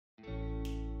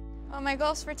Well, my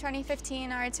goals for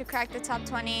 2015 are to crack the top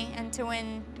 20 and to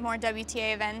win more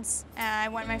WTA events. I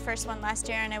won my first one last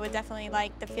year, and I would definitely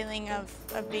like the feeling of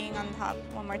being on top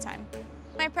one more time.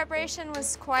 My preparation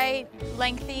was quite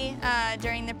lengthy.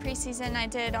 During the preseason, I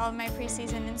did all of my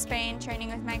preseason in Spain, training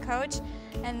with my coach,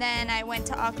 and then I went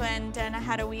to Auckland and I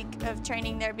had a week of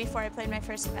training there before I played my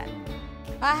first event.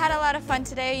 I had a lot of fun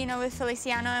today, with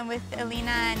Feliciano and with Elena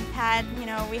and Pat.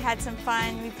 We had some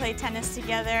fun. We played tennis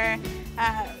together.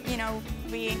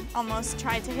 We almost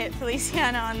tried to hit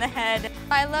Feliciano on the head.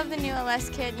 I love the new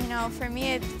ellesse kit. For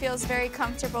me it feels very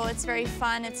comfortable. It's very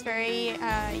fun. It's very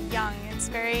young. It's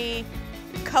very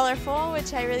colorful,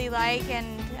 which I really like,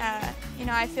 and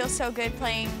I feel so good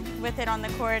playing with it on the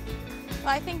court.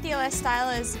 Well, I think the ellesse style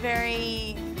is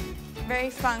very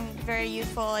fun, very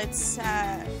youthful. It's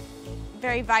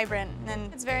very vibrant,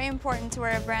 and it's very important to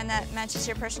wear a brand that matches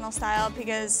your personal style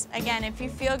because, again, if you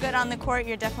feel good on the court,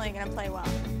 you're definitely going to play well.